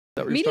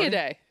that what you're Media starting?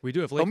 Day. We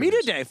do have Oh, Laker Media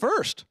news. Day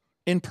first.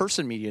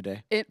 In-person Media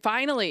Day.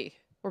 Finally,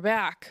 we're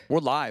back. We're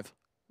live.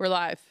 We're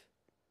live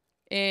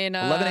in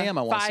 11 a.m.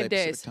 I want to 5 say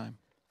days. Pacific time.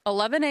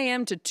 11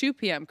 a.m. to 2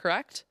 p.m.,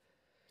 correct?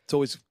 It's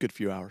always a good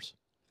few hours.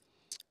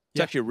 It's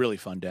Yeah. actually a really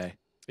fun day.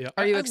 Yeah.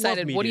 Are you I love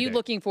excited? What are Media you Day.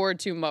 looking forward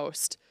to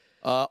most?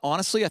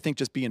 Honestly, I think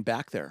just being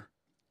back there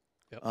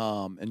Yep.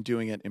 and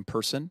doing it in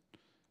person.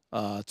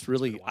 It's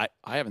really been a while.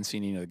 I haven't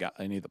seen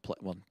any of the play.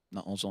 Well,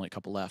 there's only a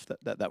couple left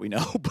that we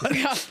know, but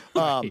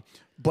Yeah.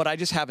 but I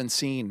just haven't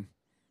seen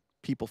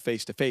people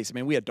face to face. I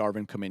mean, we had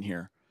Darvin come in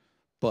here,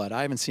 but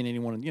I haven't seen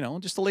anyone.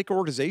 Just the Laker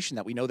organization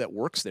that we know that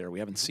works there. We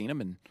haven't seen them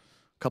in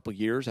a couple of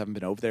years. Haven't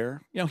been over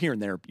there. Here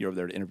and there, you're over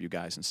there to interview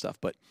guys and stuff,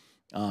 but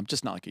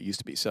just not like it used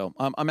to be. So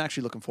I'm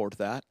actually looking forward to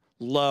that.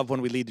 Love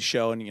when we lead the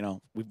show,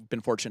 and we've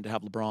been fortunate to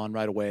have LeBron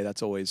right away.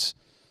 That's always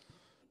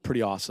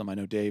pretty awesome. I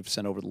know Dave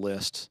sent over the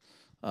list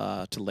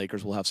to the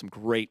Lakers. We'll have some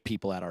great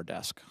people at our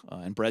desk,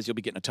 and Brez, you'll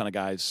be getting a ton of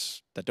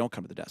guys that don't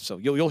come to the desk, so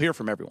you'll hear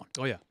from everyone.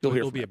 Oh, yeah. You'll hear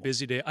It'll from be a everyone.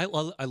 busy day. I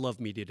love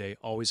Media Day,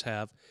 always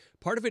have.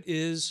 Part of it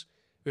is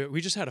we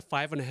just had a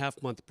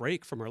 5.5-month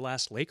break from our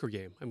last Laker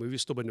game. I mean,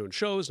 we've still been doing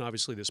shows and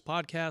obviously this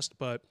podcast,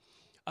 but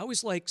I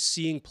always like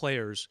seeing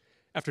players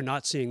after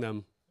not seeing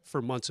them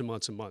for months and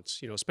months and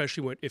months,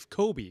 especially if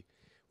Kobe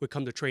would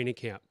come to training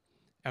camp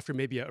after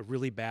maybe a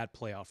really bad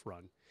playoff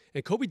run.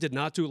 And Kobe did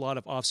not do a lot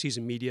of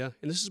off-season media,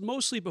 and this is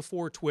mostly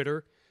before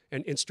Twitter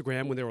and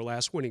Instagram when they were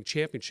last winning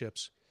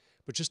championships.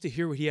 But just to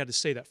hear what he had to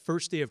say that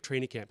first day of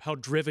training camp, how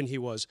driven he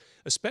was,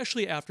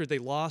 especially after they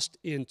lost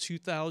in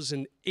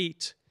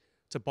 2008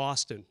 to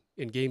Boston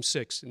in Game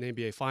 6 in the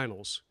NBA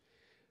Finals.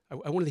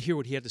 I wanted to hear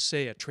what he had to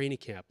say at training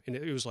camp. And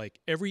it was like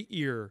every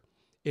ear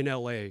in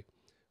LA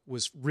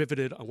was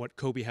riveted on what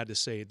Kobe had to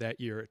say that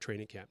year at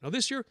training camp. Now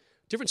this year,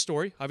 different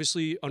story.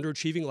 Obviously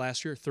underachieving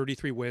last year,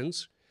 33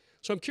 wins.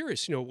 So I'm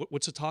curious,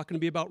 what's the talk going to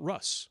be about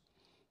Russ?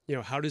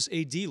 How does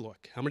AD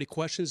look? How many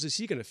questions is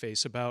he going to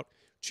face about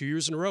 2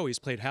 years in a row he's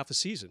played half a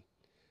season?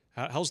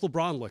 How's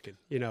LeBron looking?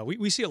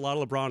 We see a lot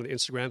of LeBron on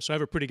Instagram, so I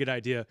have a pretty good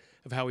idea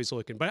of how he's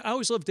looking. But I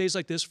always love days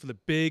like this for the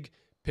big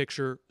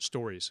picture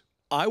stories.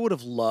 I would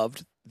have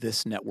loved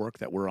this network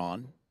that we're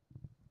on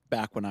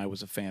back when I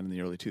was a fan in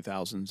the early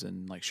 2000s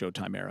and like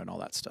Showtime era and all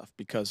that stuff,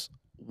 because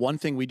one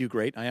thing we do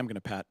great, I am going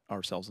to pat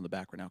ourselves on the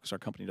back right now because our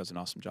company does an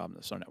awesome job in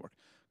the Star Network,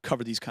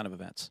 cover these kind of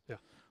events. Yeah.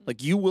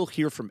 Like you will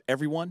hear from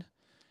everyone.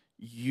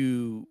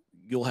 You'll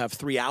have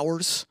 3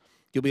 hours.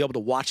 You'll be able to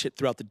watch it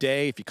throughout the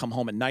day. If you come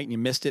home at night and you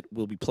missed it,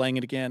 we'll be playing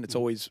it again. It's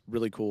always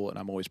really cool, and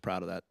I'm always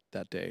proud of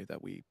that day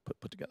that we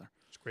put together.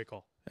 It's a great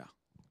call. Yeah.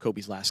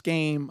 Kobe's last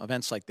game,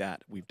 events like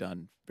that, we've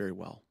done very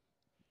well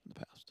in the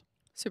past.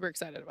 Super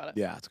excited about it.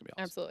 Yeah, it's going to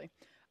be awesome.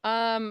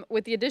 Absolutely.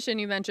 With the addition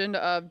you mentioned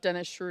of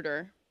Dennis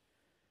Schroeder,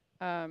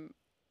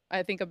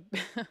 I think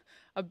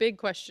a big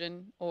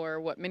question, or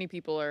what many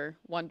people are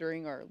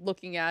wondering or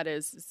looking at,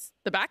 is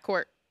the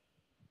backcourt.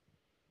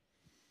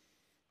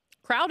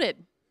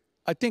 Crowded,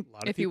 I think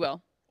if you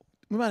will.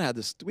 we might have had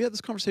this. We had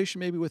this conversation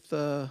maybe with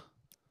who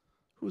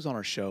was on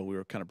our show. We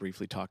were kind of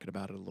briefly talking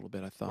about it a little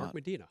bit. I thought Mark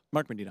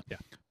Medina. Yeah.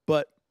 Yeah.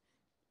 But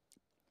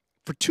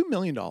for $2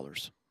 million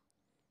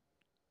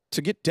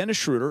to get Dennis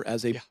Schroeder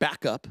as a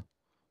backup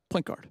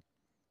point guard,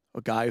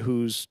 a guy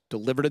who's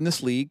delivered in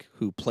this league,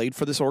 who played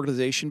for this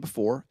organization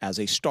before as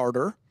a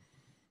starter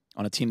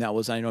on a team that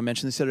was, I know I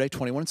mentioned this the other day,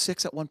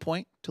 21-6 at one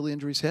point till the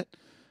injuries hit.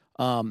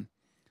 I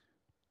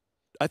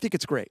think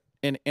it's great.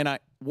 And I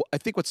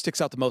think what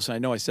sticks out the most, and I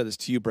know I said this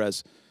to you,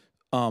 Brez,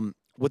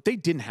 what they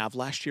didn't have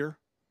last year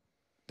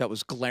that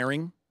was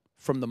glaring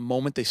from the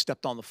moment they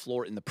stepped on the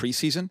floor in the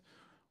preseason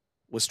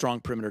was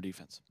strong perimeter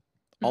defense.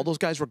 All those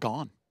guys were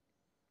gone.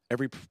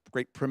 Every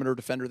great perimeter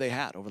defender they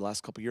had over the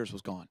last couple of years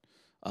was gone.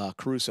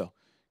 Caruso,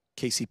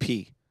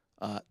 KCP,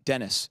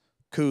 Dennis,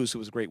 Kuz, who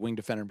was a great wing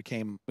defender,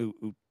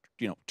 who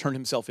turned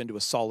himself into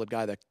a solid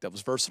guy that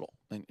was versatile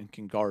and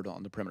can guard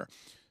on the perimeter.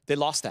 They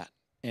lost that,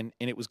 and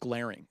it was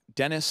glaring.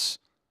 Dennis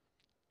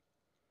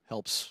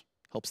helps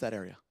that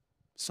area.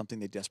 Something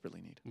they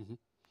desperately need. Mm-hmm.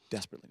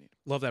 Desperately need.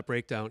 Love that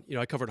breakdown.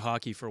 I covered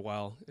hockey for a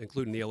while,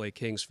 including the LA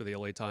Kings for the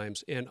LA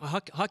Times. And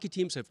hockey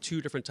teams have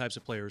two different types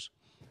of players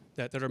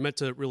that are meant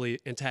to really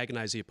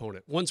antagonize the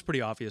opponent. One's pretty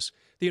obvious,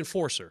 the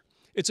enforcer.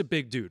 It's a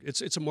big dude.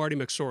 It's a Marty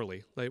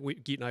McSorley. Like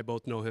Geet and I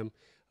both know him.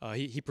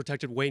 He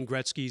protected Wayne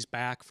Gretzky's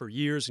back for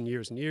years and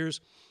years and years.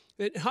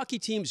 And hockey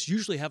teams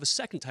usually have a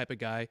second type of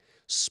guy,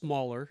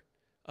 smaller,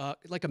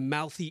 like a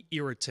mouthy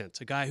irritant,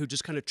 a guy who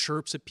just kind of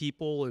chirps at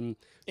people and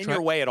in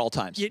your way at all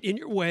times. In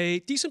your way,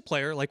 decent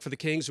player, like for the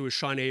Kings, who was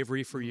Sean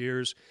Avery for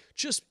years,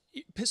 just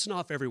pissing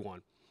off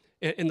everyone.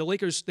 And the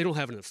Lakers, they don't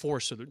have an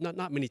enforcer.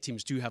 Not many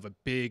teams do have a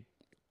big,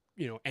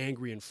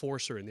 angry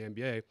enforcer in the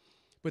NBA,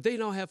 but they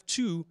now have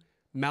two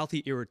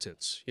mouthy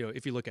irritants.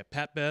 If you look at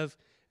Pat Bev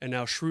and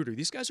now Schroeder,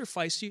 these guys are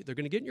feisty. They're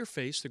going to get in your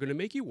face. They're going to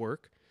make you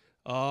work.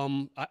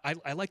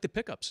 I like the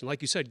pickups, and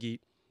like you said,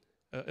 Geet,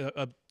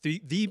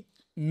 the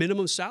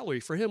minimum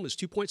salary for him was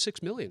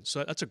 $2.6 million.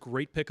 So that's a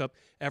great pickup.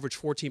 Averaged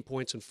 14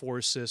 points and 4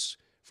 assists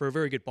for a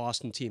very good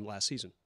Boston team last season.